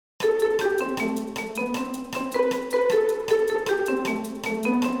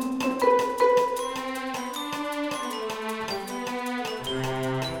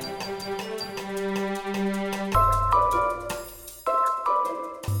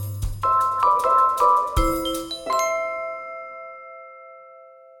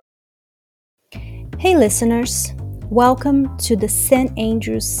listeners, welcome to the St.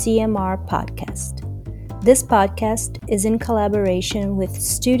 Andrews CMR podcast. This podcast is in collaboration with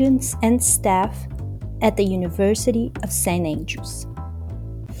students and staff at the University of St. Andrews.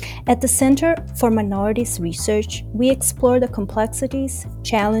 At the Center for Minorities Research, we explore the complexities,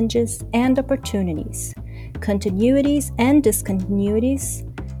 challenges, and opportunities, continuities and discontinuities,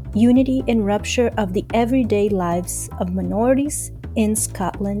 unity and rupture of the everyday lives of minorities in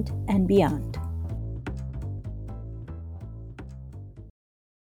Scotland and beyond.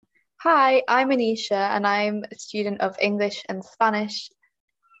 Hi, I'm Anisha and I'm a student of English and Spanish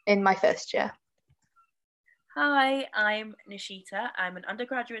in my first year. Hi, I'm Nishita. I'm an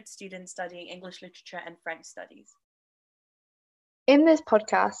undergraduate student studying English literature and French studies. In this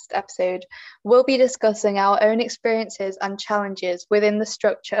podcast episode, we'll be discussing our own experiences and challenges within the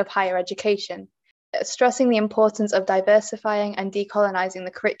structure of higher education, stressing the importance of diversifying and decolonising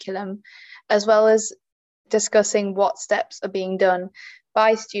the curriculum, as well as discussing what steps are being done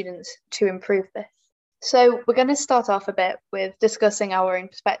by students to improve this. So we're going to start off a bit with discussing our own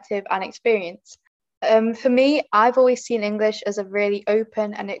perspective and experience. For me, I've always seen English as a really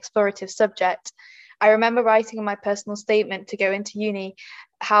open and explorative subject. I remember writing in my personal statement to go into uni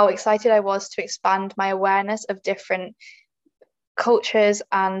how excited I was to expand my awareness of different cultures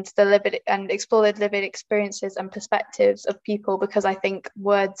and explore the lived experiences and perspectives of people, because I think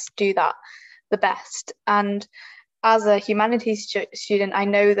words do that the best. And as a humanities student, I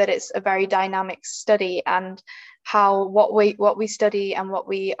know that it's a very dynamic study, and how what we study and what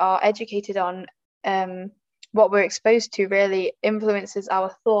we are educated on, what we're exposed to, really influences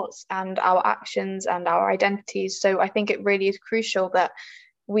our thoughts and our actions and our identities. So I think it really is crucial that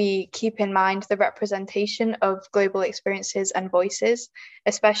we keep in mind the representation of global experiences and voices,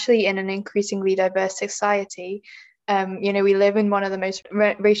 especially in an increasingly diverse society. We live in one of the most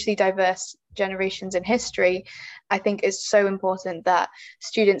racially diverse generations in history. I think it's so important that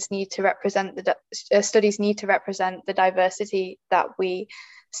students need to represent studies need to represent the diversity that we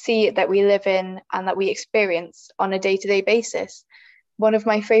see, that we live in, and that we experience on a day-to-day basis. One of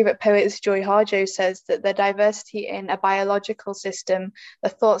my favourite poets, Joy Harjo, says that the diversity in a biological system, the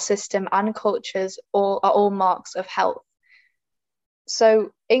thought system, and cultures are all marks of health.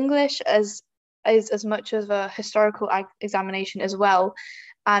 So English is as much of a historical examination as well.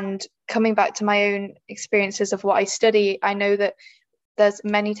 And coming back to my own experiences of what I study, I know that there's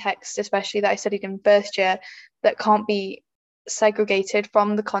many texts, especially that I studied in first year, that can't be segregated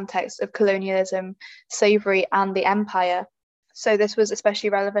from the context of colonialism, slavery, and the empire. So this was especially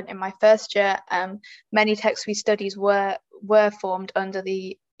relevant in my first year. Many texts we studied were formed under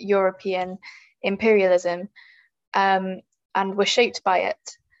the European imperialism and were shaped by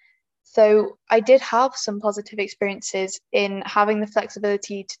it. So I did have some positive experiences in having the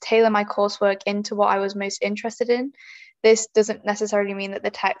flexibility to tailor my coursework into what I was most interested in. This doesn't necessarily mean that the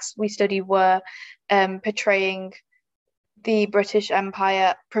texts we studied were portraying the British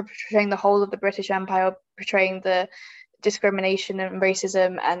Empire, portraying the whole of the British Empire, portraying the discrimination and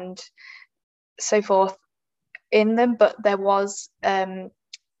racism and so forth in them, but there was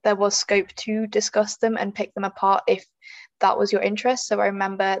scope to discuss them and pick them apart if that was your interest. So I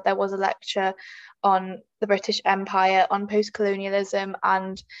remember there was a lecture on the British Empire, on post-colonialism,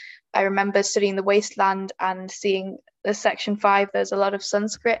 and I remember studying the wasteland and seeing the section 5, there's a lot of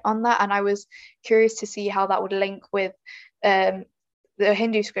Sanskrit on that, and I was curious to see how that would link with the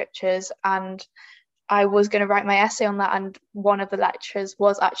Hindu scriptures, and I was going to write my essay on that, and one of the lectures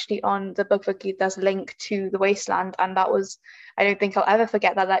was actually on the Bhagavad Gita's link to the wasteland, and I don't think I'll ever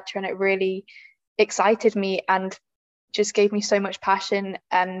forget that lecture, and it really excited me and just gave me so much passion.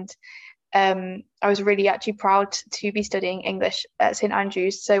 And I was really actually proud to be studying English at St.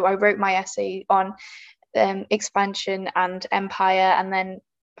 Andrews. So I wrote my essay on expansion and empire, and then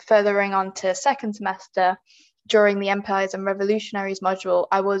furthering on to second semester, during the Empires and Revolutionaries module,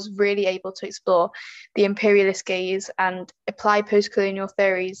 I was really able to explore the imperialist gaze and apply post-colonial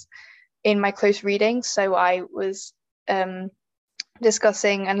theories in my close reading. So I was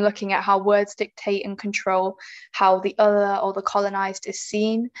discussing and looking at how words dictate and control how the other or the colonized is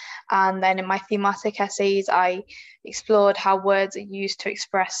seen. And then in my thematic essays, I explored how words are used to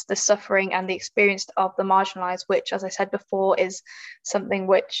express the suffering and the experience of the marginalized, which, as I said before, is something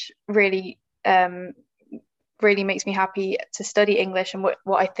which really makes me happy to study English, and what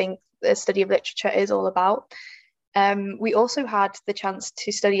I think the study of literature is all about. We also had the chance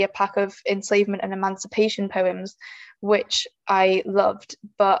to study a pack of enslavement and emancipation poems, which I loved.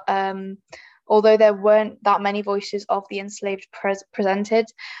 But although there weren't that many voices of the enslaved presented,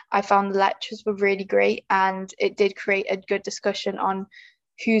 I found the lectures were really great, and it did create a good discussion on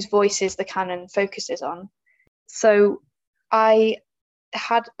whose voices the canon focuses on. So I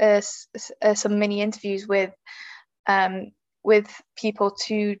had some mini interviews with people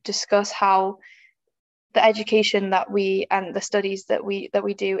to discuss how the education that we and the studies that we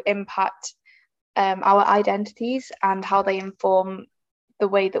do impact our identities and how they inform the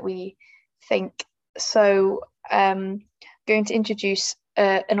way that we think. So going to introduce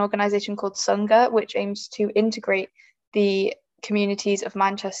an organisation called Sangha, which aims to integrate the communities of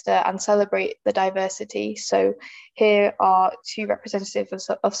Manchester and celebrate the diversity. So here are two representatives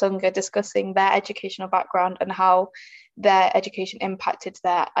of Sangha discussing their educational background and how their education impacted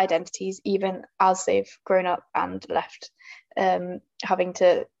their identities even as they've grown up and left having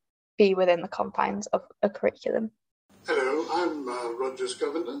to be within the confines of a curriculum. Hello, I'm Rogers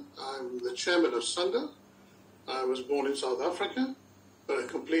Governor. I'm the chairman of Sangha. I was born in South Africa, but I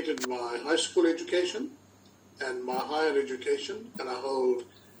completed my high school education and my higher education, and I hold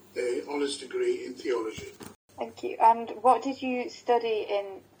an honours degree in theology. Thank you. And what did you study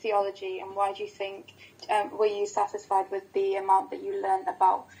in theology, and why do you think, were you satisfied with the amount that you learned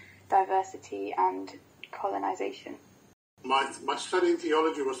about diversity and colonisation? My study in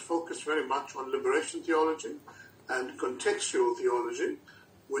theology was focused very much on liberation theology and contextual theology,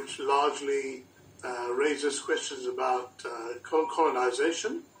 which largely raises questions about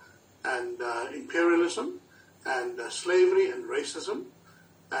colonization and imperialism and slavery and racism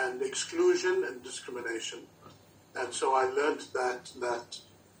and exclusion and discrimination. And so I learned that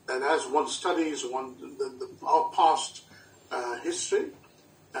as one studies our past history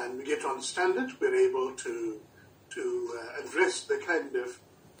and we get to understand it, we're able to address the kind of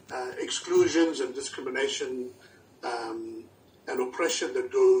exclusions and discrimination and oppression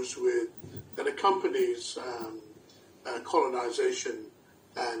that accompanies colonization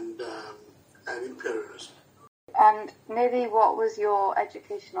and imperialism. And maybe what was your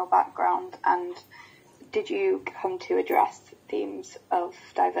educational background, and did you come to address themes of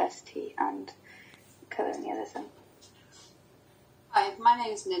diversity and colonialism? Hi, my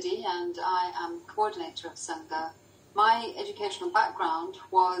name is Nidhi and I am coordinator of Sangha. My educational background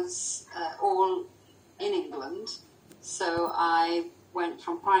was all in England, so I went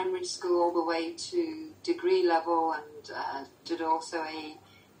from primary school all the way to degree level and did also a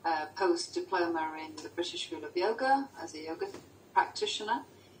post-diploma in the British School of Yoga as a yoga practitioner.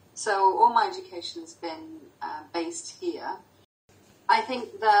 So all my education has been based here. I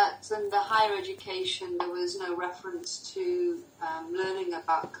think that in the higher education there was no reference to learning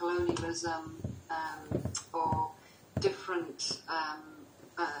about colonialism or different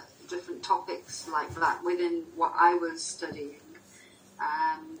topics like that within what I was studying.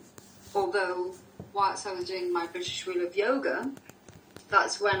 Although whilst I was doing my British School of Yoga,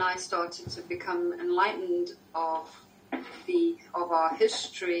 that's when I started to become enlightened of our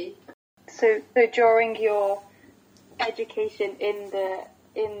history. So during your education in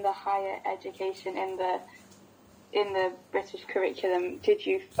the higher education in the British curriculum, did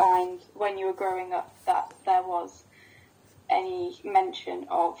you find when you were growing up that there was any mention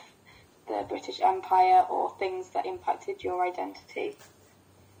of the British Empire or things that impacted your identity?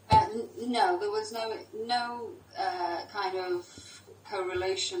 No, there was no kind of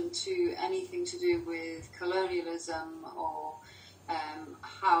correlation to anything to do with colonialism or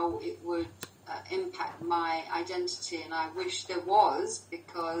how it would impact my identity, and I wish there was,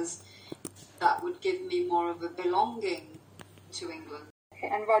 because that would give me more of a belonging to England. Okay,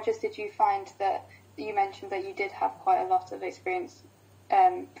 and Rogers, did you find that you mentioned that you did have quite a lot of experience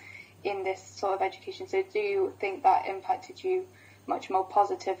in this sort of education, so do you think that impacted you much more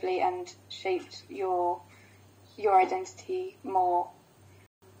positively and shaped your identity more?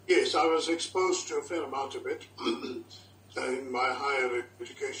 Yes, I was exposed to a fair amount of it in my higher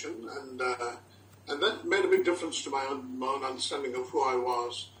education, and that made a big difference to my own understanding of who I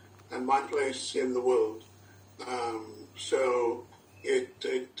was and my place in the world. So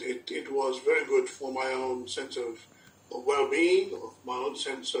it was very good for my own sense of well-being, of my own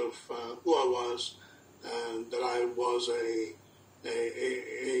sense of who I was, and that I was a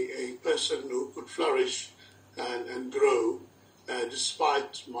person who could flourish and grow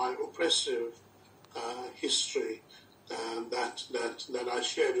despite my oppressive history that I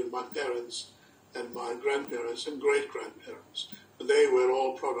shared with my parents and my grandparents and great-grandparents. They were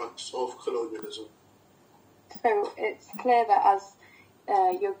all products of colonialism. So it's clear that as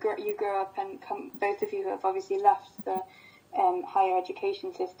you grow up and both of you have obviously left the higher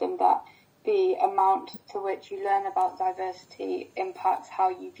education system, that the amount to which you learn about diversity impacts how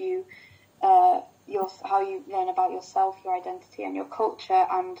you view how you learn about yourself, your identity and your culture,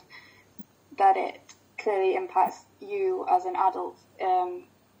 and that it clearly impacts you as an adult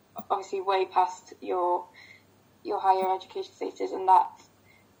obviously way past your higher education status, and that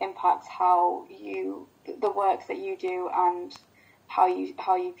impacts how the work that you do and how you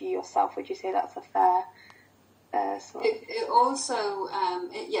view yourself. Would you say that's a fair sort of... It also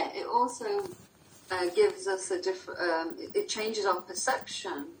gives us a different. It changes our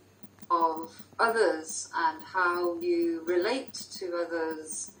perception of others and how you relate to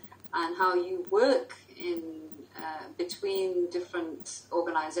others and how you work in between different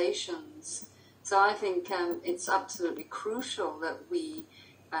organisations. So I think it's absolutely crucial that we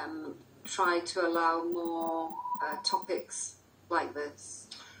try to allow more topics like this.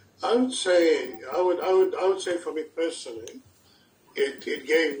 I would say for me personally, it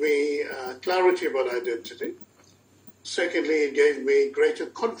gave me clarity about identity. Secondly, it gave me greater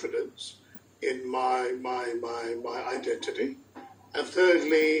confidence in my identity. And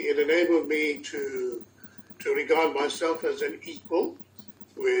thirdly, it enabled me to regard myself as an equal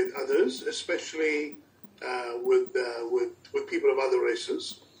with others, especially with people of other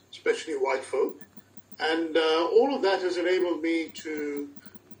races, especially white folk. And all of that has enabled me to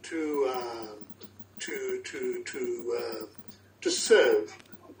serve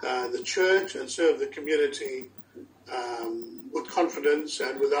the church and serve the community with confidence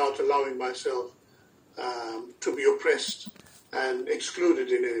and without allowing myself to be oppressed and excluded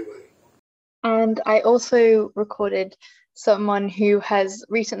in any way. And I also recorded someone who has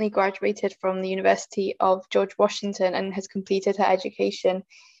recently graduated from the University of George Washington and has completed her education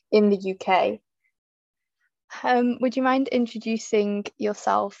in the UK. Would you mind introducing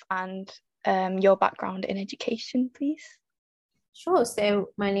yourself and your background in education, please? Sure. So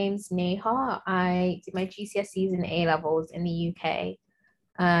my name's Neha. I did my GCSEs and A-levels in the UK.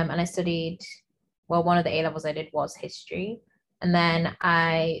 And I studied, one of the A-levels I did was history. And then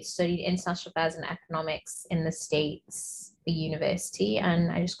I studied international affairs and economics in the States, the university,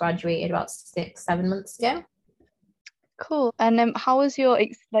 and I just graduated about 6-7 months ago. Cool. And how was your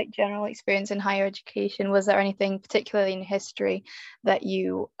general experience in higher education? Was there anything particularly in history that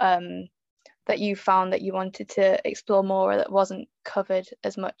you found that you wanted to explore more, or that wasn't covered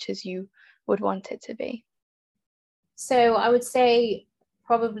as much as you would want it to be? So I would say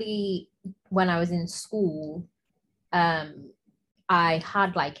probably when I was in school, I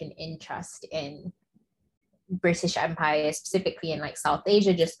had an interest in British Empire, specifically in South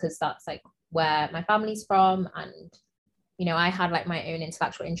Asia, just because that's where my family's from, and I had my own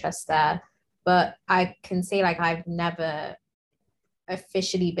intellectual interest there. But I can say I've never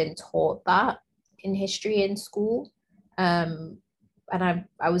officially been taught that in history in school, and I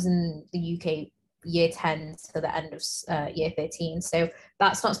was in the UK year 10 to the end of year 13, so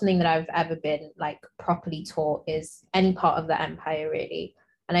that's not something that I've ever been properly taught, is any part of the empire really.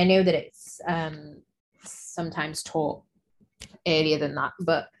 And I know that it's sometimes taught earlier than that,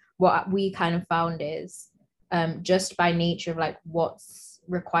 but what we kind of found is just by nature of what's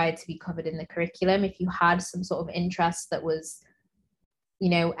required to be covered in the curriculum, if you had some sort of interest that was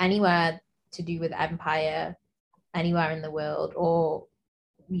anywhere to do with empire anywhere in the world, or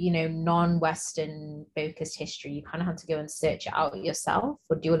non-Western focused history, you kind of had to go and search it out yourself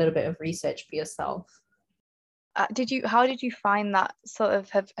or do a little bit of research for yourself. How did you find that sort of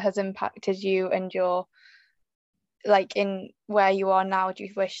has impacted you and your in where you are now? Do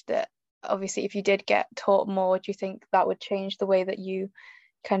you wish that, obviously, if you did get taught more, do you think that would change the way that you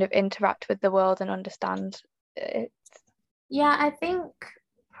kind of interact with the world and understand it? Yeah, I think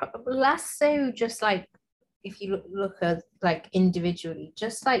less so just if you look at individually,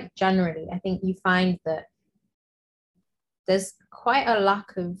 just generally, I think you find that there's quite a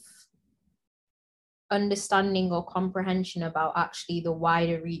lack of understanding or comprehension about actually the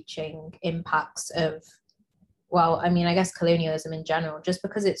wider reaching impacts of, I guess colonialism in general, just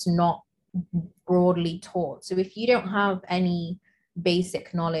because it's not broadly taught. So if you don't have any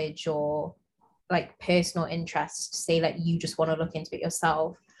basic knowledge or personal interest, say you just want to look into it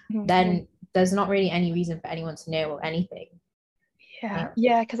yourself, mm-hmm. then there's not really any reason for anyone to know anything.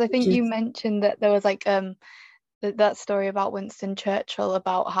 Yeah, because I think you mentioned that there was that story about Winston Churchill,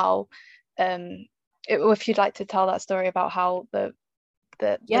 about how if you'd like to tell that story about how the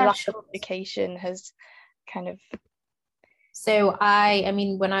lack of education has kind of... So I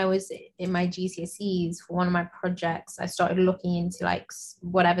mean, when I was in my GCSEs, for one of my projects, I started looking into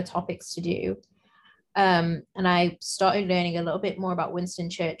whatever topics to do. And I started learning a little bit more about Winston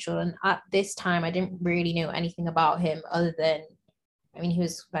Churchill. And at this time, I didn't really know anything about him other than, he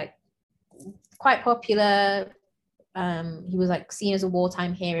was quite popular. He was seen as a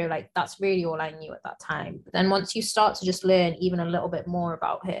wartime hero. That's really all I knew at that time. But then once you start to just learn even a little bit more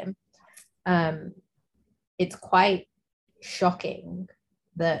about him, it's quite shocking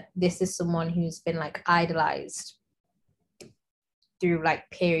that this is someone who's been like idolized through like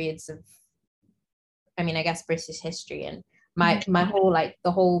periods of, I mean, I guess British history. And my whole, like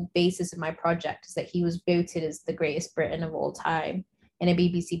the whole basis of my project is that he was voted as the greatest Briton of all time in a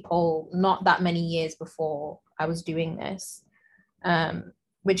BBC poll not that many years before I was doing this,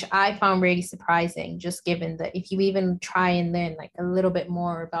 which I found really surprising, just given that if you even try and learn like a little bit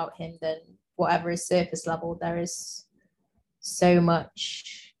more about him than whatever is surface level, there is so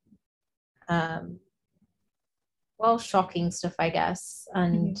much shocking stuff, I guess.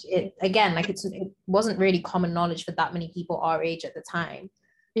 And it again, like it wasn't really common knowledge for that many people our age at the time.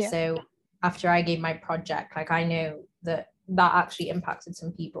 So after I gave my project, like I know that actually impacted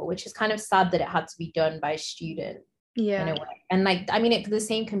some people, which is kind of sad that it had to be done by a student in a way. And like, I mean, the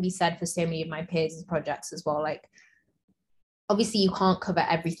same can be said for so many of my peers' projects as well. Like obviously you can't cover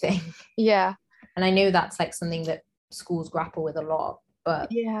everything. And I know that's like something that schools grapple with a lot.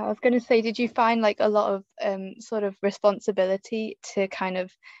 But I was going to say, did you find like a lot of sort of responsibility to kind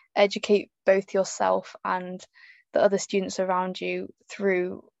of educate both yourself and the other students around you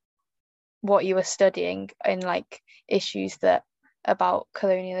through what you were studying in like issues that about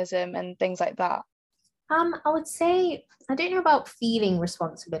colonialism and things like that? I would say I don't know about feeling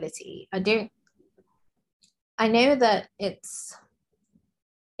responsibility. I know that it's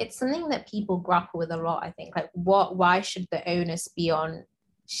something that people grapple with a lot, I think. Like why should the onus be on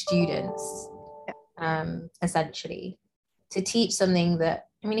students, essentially, to teach something that,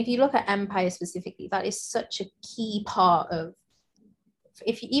 I mean, if you look at empire specifically, that is such a key part of,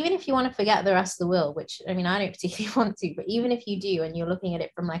 even if you want to forget the rest of the world, which, I mean, I don't particularly want to, but even if you do, and you're looking at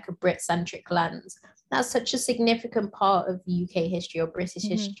it from like a Brit-centric lens, that's such a significant part of UK history or British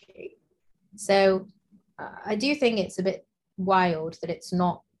history. So I do think it's a bit wild that it's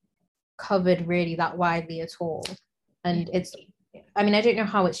not covered really that widely at all. And it's, I mean, I don't know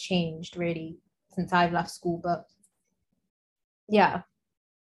how it's changed really since I've left school, but yeah.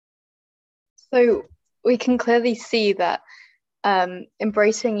 So we can clearly see that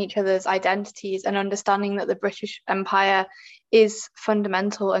embracing each other's identities and understanding that the British Empire is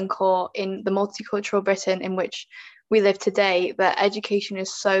fundamental and core in the multicultural Britain in which we live today, that education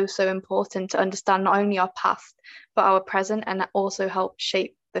is so important to understand not only our past but our present, and also help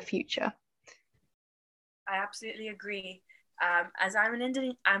shape the future. I absolutely agree. As I'm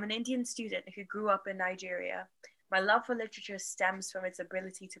an Indian student who grew up in Nigeria, my love for literature stems from its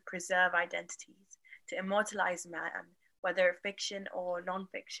ability to preserve identities, to immortalize man, whether fiction or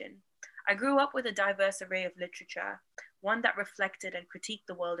non-fiction. I grew up with a diverse array of literature, one that reflected and critiqued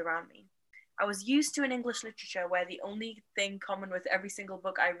the world around me. I was used to an English literature where the only thing common with every single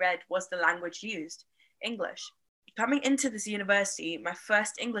book I read was the language used, English. Coming into this university, my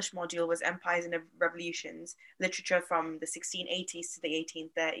first English module was Empires and Revolutions, literature from the 1680s to the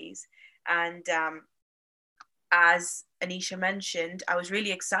 1830s. And as Anisha mentioned, I was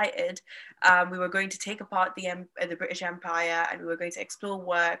really excited. We were going to take apart the British Empire, and we were going to explore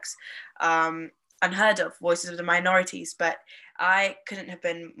works unheard of, voices of the minorities, but I couldn't have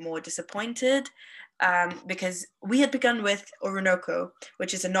been more disappointed because we had begun with Orinoco,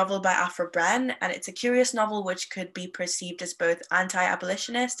 which is a novel by Afra Bren, and it's a curious novel which could be perceived as both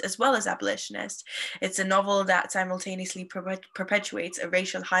anti-abolitionist as well as abolitionist. It's a novel that simultaneously perpetuates a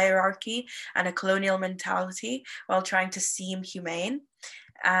racial hierarchy and a colonial mentality while trying to seem humane.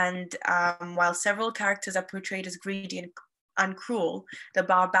 And while several characters are portrayed as greedy and cruel, the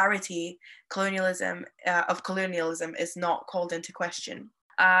barbarity of colonialism is not called into question.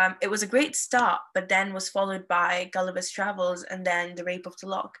 It was a great start, but then was followed by Gulliver's Travels and then The Rape of the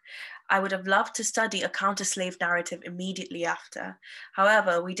Lock. I would have loved to study a counter-slave narrative immediately after.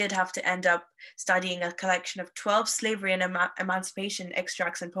 However, we did have to end up studying a collection of 12 slavery and emancipation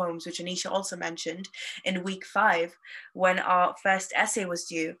extracts and poems, which Anisha also mentioned, in week 5, when our first essay was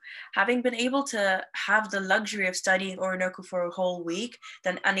due. Having been able to have the luxury of studying Orinoco for a whole week,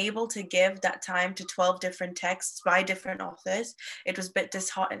 then unable to give that time to 12 different texts by different authors, it was a bit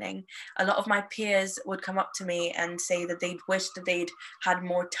disheartening. A lot of my peers would come up to me and say that they'd wish that they'd had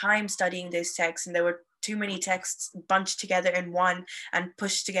more time studying those texts, and there were too many texts bunched together in one and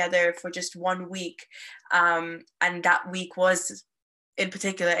pushed together for just 1 week. And that week was, in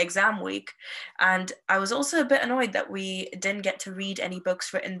particular, exam week. And I was also a bit annoyed that we didn't get to read any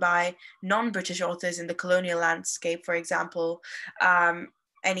books written by non-British authors in the colonial landscape, for example,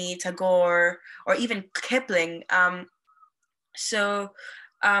 any Tagore or even Kipling. So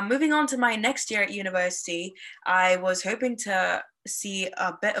moving on to my next year at university, I was hoping to see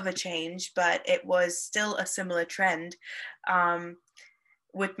a bit of a change, but it was still a similar trend.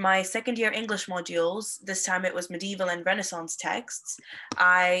 with my second year English modules, this time it was medieval and Renaissance texts,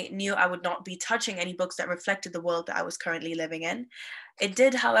 I knew I would not be touching any books that reflected the world that I was currently living in. It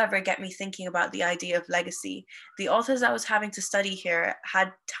did, however, get me thinking about the idea of legacy. The authors I was having to study here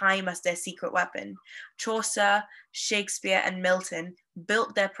had time as their secret weapon. Chaucer, Shakespeare, and Milton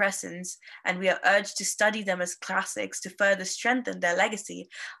built their presence, and we are urged to study them as classics to further strengthen their legacy.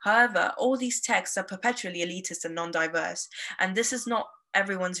 However, all these texts are perpetually elitist and non-diverse, and this is not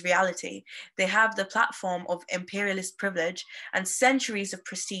everyone's reality. They have the platform of imperialist privilege and centuries of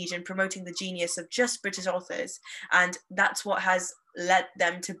prestige in promoting the genius of just British authors, and that's what has led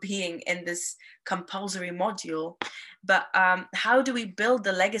them to being in this compulsory module. But how do we build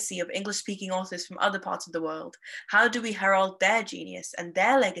the legacy of English-speaking authors from other parts of the world? How do we herald their genius and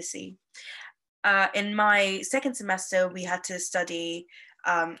their legacy? In my second semester, we had to study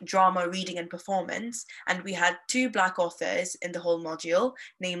drama, reading, and performance, and we had 2 Black authors in the whole module,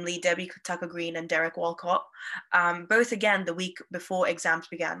 namely Debbie Tucker-Green and Derek Walcott, both again the week before exams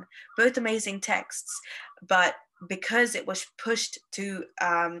began. Both amazing texts, but because it was pushed to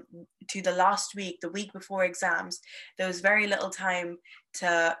the last week, the week before exams, there was very little time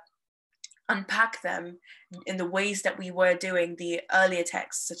to unpack them in the ways that we were doing the earlier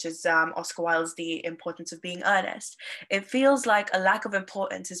texts, such as Oscar Wilde's The Importance of Being Earnest. It feels like a lack of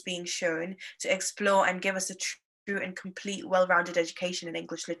importance is being shown to explore and give us a true and complete, well-rounded education in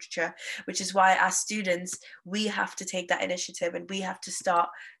English literature, which is why as students, we have to take that initiative and we have to start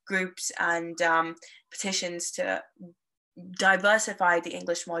groups and petitions to diversify the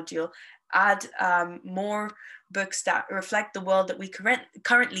English module, add more books that reflect the world that we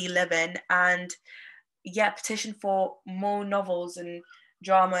currently live in, and petition for more novels and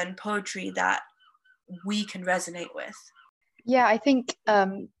drama and poetry that we can resonate with. Yeah, I think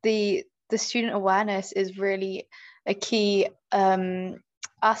the student awareness is really a key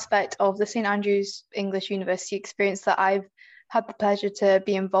aspect of the St Andrews English University experience that I've had the pleasure to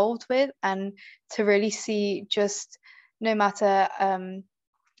be involved with, and to really see just no matter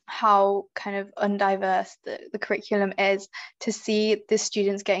how kind of undiverse the curriculum is, to see the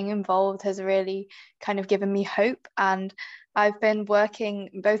students getting involved has really kind of given me hope. And I've been working,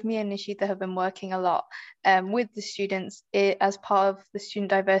 both me and Nishita have been working a lot with the students as part of the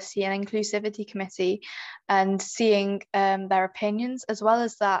Student Diversity and Inclusivity Committee, and seeing their opinions, as well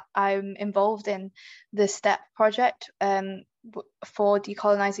as that I'm involved in the STEP project for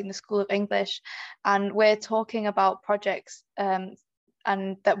decolonising the School of English, and we're talking about projects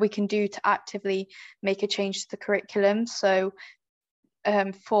and that we can do to actively make a change to the curriculum. So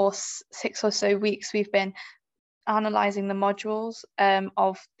for 6 or so weeks, we've been analysing the modules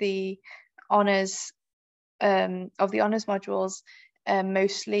of the honours modules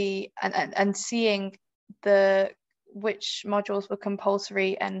mostly, and seeing which modules were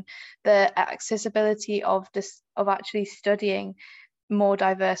compulsory, and the accessibility of actually studying more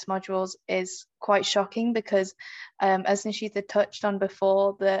diverse modules is quite shocking, because as Nishita touched on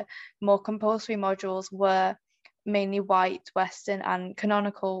before, the more compulsory modules were mainly white, Western and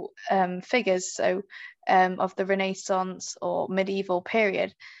canonical figures, so of the Renaissance or medieval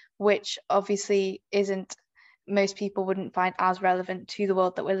period, which obviously most people wouldn't find as relevant to the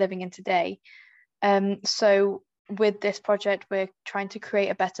world that we're living in today. So with this project, we're trying to create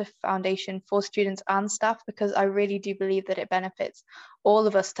a better foundation for students and staff, because I really do believe that it benefits all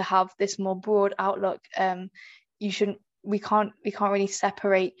of us to have this more broad outlook. We can't really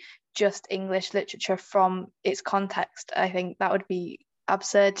separate just English literature from its context. I think that would be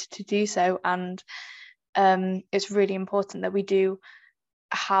absurd to do so, and it's really important that we do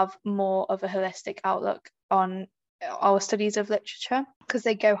have more of a holistic outlook on our studies of literature, because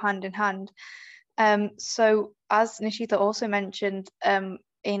they go hand in hand. So as Nishita also mentioned,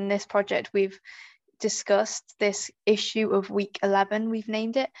 in this project, we've discussed this issue of week 11, we've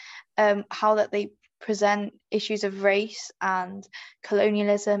named it, how that they present issues of race and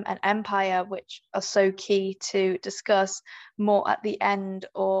colonialism and empire, which are so key to discuss more at the end,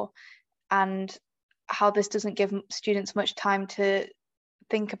 and how this doesn't give students much time to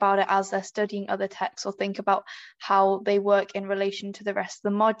think about it as they're studying other texts, or think about how they work in relation to the rest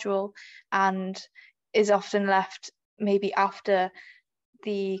of the module, and is often left maybe after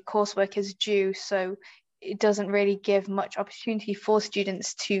the coursework is due. So it doesn't really give much opportunity for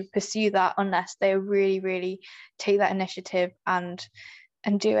students to pursue that unless they really, really take that initiative and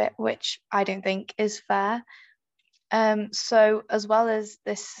do it, which I don't think is fair. So as well as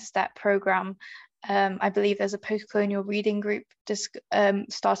this STEP program, I believe there's a post-colonial reading group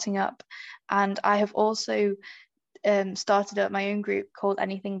starting up, and I have also started up my own group called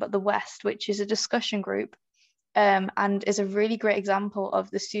Anything But the West, which is a discussion group and is a really great example of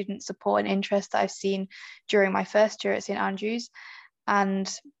the student support and interest that I've seen during my first year at St Andrews.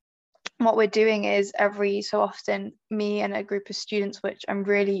 And what we're doing is every so often, me and a group of students, which I'm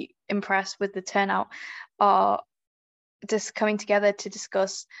really impressed with the turnout, are just coming together to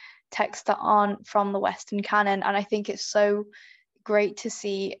discuss texts that aren't from the Western canon. And I think it's so great to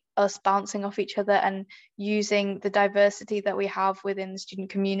see us bouncing off each other and using the diversity that we have within the student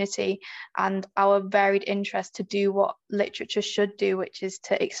community and our varied interests to do what literature should do, which is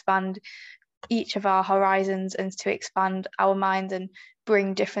to expand each of our horizons and to expand our minds and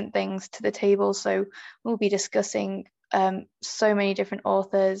bring different things to the table. So we'll be discussing so many different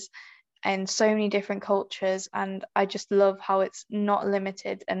authors and so many different cultures, and I just love how it's not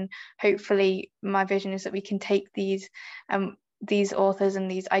limited. And hopefully my vision is that we can take these authors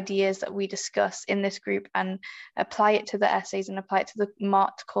and these ideas that we discuss in this group and apply it to the essays and apply it to the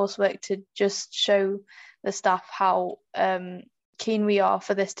marked coursework to just show the staff how keen we are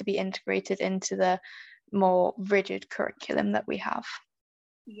for this to be integrated into the more rigid curriculum that we have.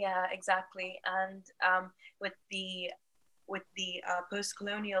 Yeah, exactly. And with the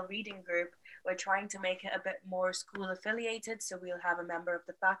post-colonial reading group, we're trying to make it a bit more school affiliated, so we'll have a member of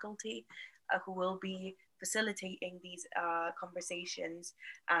the faculty who will be facilitating these conversations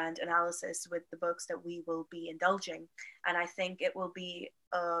and analysis with the books that we will be indulging. And I think it will be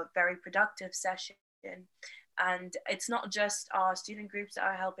a very productive session. And it's not just our student groups that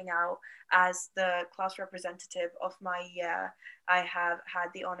are helping out. As the class representative of my year, I have had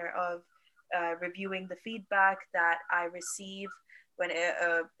the honor of reviewing the feedback that I receive when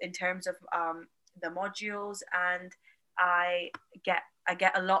in terms of the modules, and I get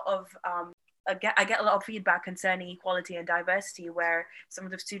a lot of I get a lot of feedback concerning equality and diversity, where some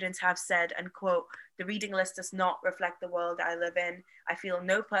of the students have said, and quote, "The reading list does not reflect the world I live in. I feel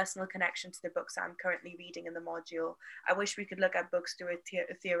no personal connection to the books I'm currently reading in the module. I wish we could look at books through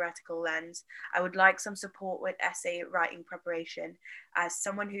a theoretical lens. I would like some support with essay writing preparation. As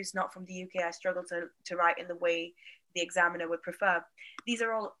someone who's not from the UK, I struggle to write in the way the examiner would prefer." These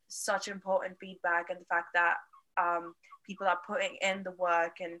are all such important feedback, and the fact that people are putting in the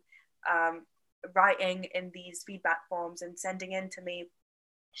work and writing in these feedback forms and sending in to me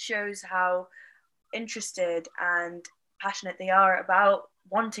shows how interested and passionate they are about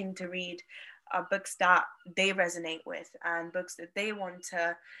wanting to read books that they resonate with and books that they want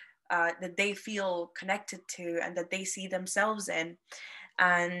to that they feel connected to and that they see themselves in.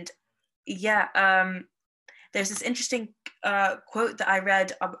 And yeah, there's this interesting quote that I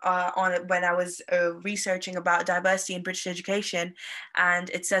read on it when I was researching about diversity in British education, and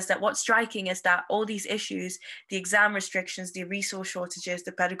it says that what's striking is that all these issues, the exam restrictions, the resource shortages,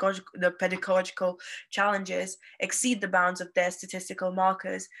 the pedagogical challenges, exceed the bounds of their statistical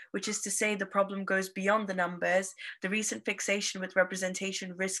markers, which is to say the problem goes beyond the numbers. The recent fixation with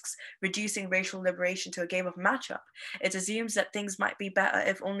representation risks reducing racial liberation to a game of matchup. It assumes that things might be better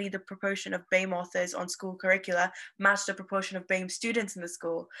if only the proportion of BAME authors on school curricula match the proportion of BAME students in the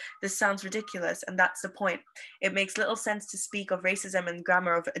school. This sounds ridiculous, and that's the point. It makes little sense to speak of racism in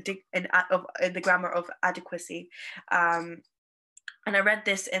the grammar of adequacy. And I read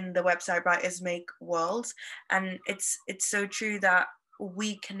this in the website Writers Make Worlds, and it's so true that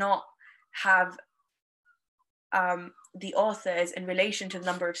we cannot have the authors in relation to the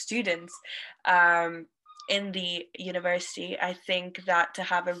number of students in the university. I think that to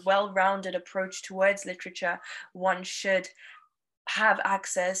have a well-rounded approach towards literature, one should have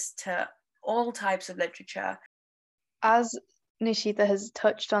access to all types of literature. As Nishita has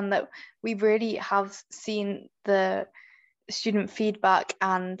touched on, that we really have seen the student feedback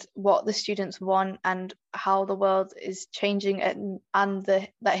and what the students want and how the world is changing and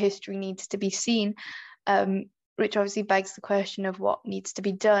that history needs to be seen, which obviously begs the question of what needs to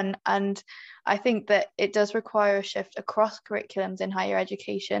be done. And I think that it does require a shift across curriculums in higher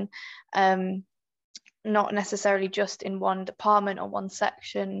education, not necessarily just in one department or one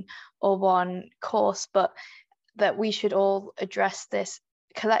section or one course, but that we should all address this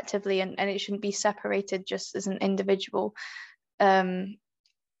collectively, and it shouldn't be separated just as an individual thing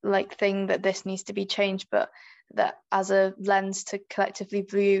that this needs to be changed, but that as a lens to collectively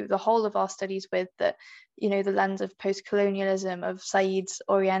view the whole of our studies with, that the lens of post-colonialism, of Said's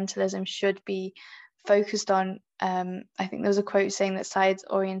Orientalism should be focused on. I think there was a quote saying that Said's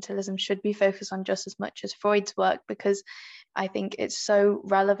Orientalism should be focused on just as much as Freud's work, because I think it's so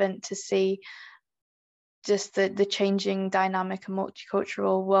relevant to see just the changing dynamic and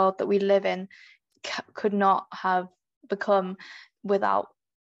multicultural world that we live in could not have become without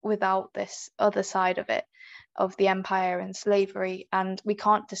this other side of it. of the empire and slavery, and we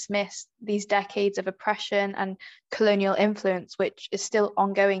can't dismiss these decades of oppression and colonial influence, which is still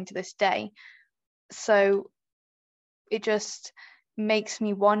ongoing to this day. So it just makes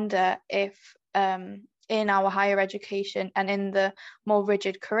me wonder if in our higher education and in the more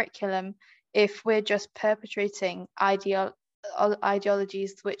rigid curriculum, if we're just perpetrating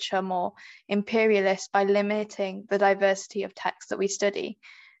ideologies which are more imperialist by limiting the diversity of texts that we study.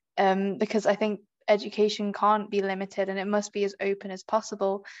 Because I think education can't be limited and it must be as open as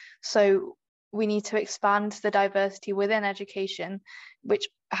possible. So we need to expand the diversity within education, which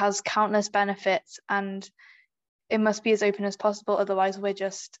has countless benefits, and it must be as open as possible. Otherwise, we're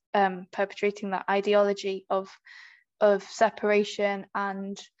just perpetrating that ideology of separation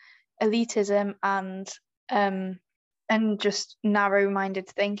and elitism and just narrow-minded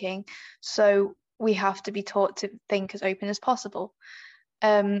thinking. So we have to be taught to think as open as possible.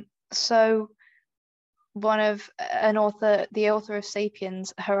 So the author of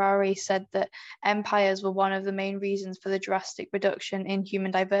 *Sapiens*, Harari, said that empires were one of the main reasons for the drastic reduction in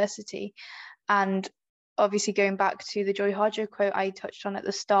human diversity. And obviously, going back to the Joy Harjo quote I touched on at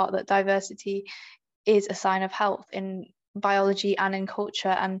the start, that diversity is a sign of health in biology and in culture,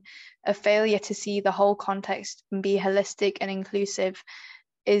 and a failure to see the whole context and be holistic and inclusive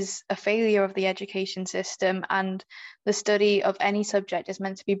is a failure of the education system. And the study of any subject is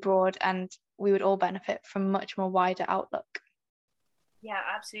meant to be broad, and we would all benefit from much more wider outlook. Yeah,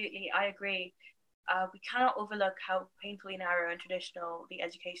 absolutely. I agree. We cannot overlook how painfully narrow and traditional the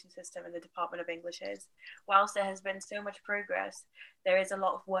education system in the Department of English is. Whilst there has been so much progress, there is a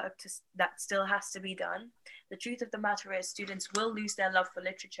lot of work that still has to be done. The truth of the matter is, students will lose their love for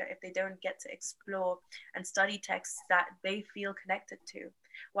literature if they don't get to explore and study texts that they feel connected to.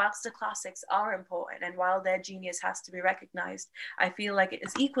 Whilst the classics are important and while their genius has to be recognized, I feel like it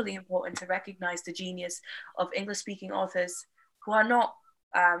is equally important to recognize the genius of English-speaking authors who are not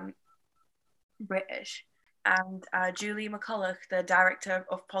British. And Julie McCulloch, the Director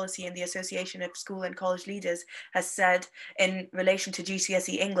of Policy in the Association of School and College Leaders, has said in relation to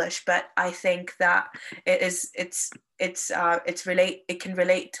GCSE English, but I think that it can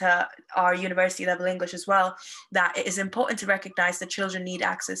relate to our university level English as well, that it is important to recognize that children need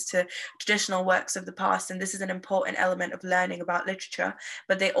access to traditional works of the past, and this is an important element of learning about literature,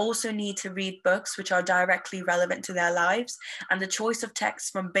 but they also need to read books which are directly relevant to their lives, and the choice of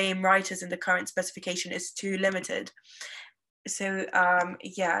texts from BAME writers in the current specification is too limited. So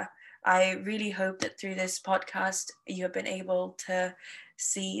I really hope that through this podcast you have been able to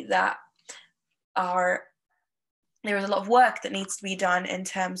see that there is a lot of work that needs to be done in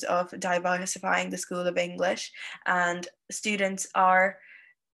terms of diversifying the School of English, and students are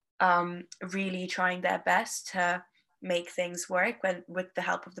really trying their best to make things work. With the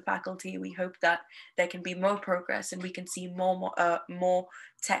help of the faculty, we hope that there can be more progress and we can see more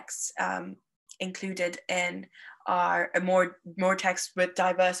texts included in our more texts with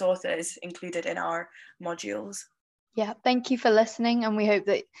diverse authors included in our modules. Yeah, thank you for listening, and we hope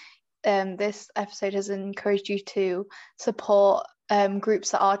that this episode has encouraged you to support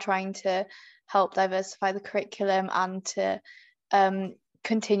groups that are trying to help diversify the curriculum and to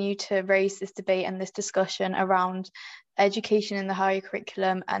continue to raise this debate and this discussion around education in the higher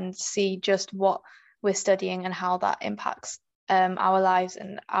curriculum, and see just what we're studying and how that impacts our lives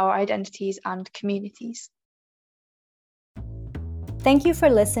and our identities and communities. Thank you for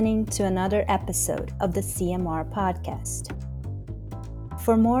listening to another episode of the CMR podcast.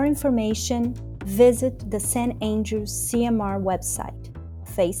 For more information, visit the St. Andrews CMR website,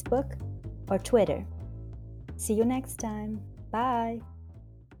 Facebook, or Twitter. See you next time. Bye.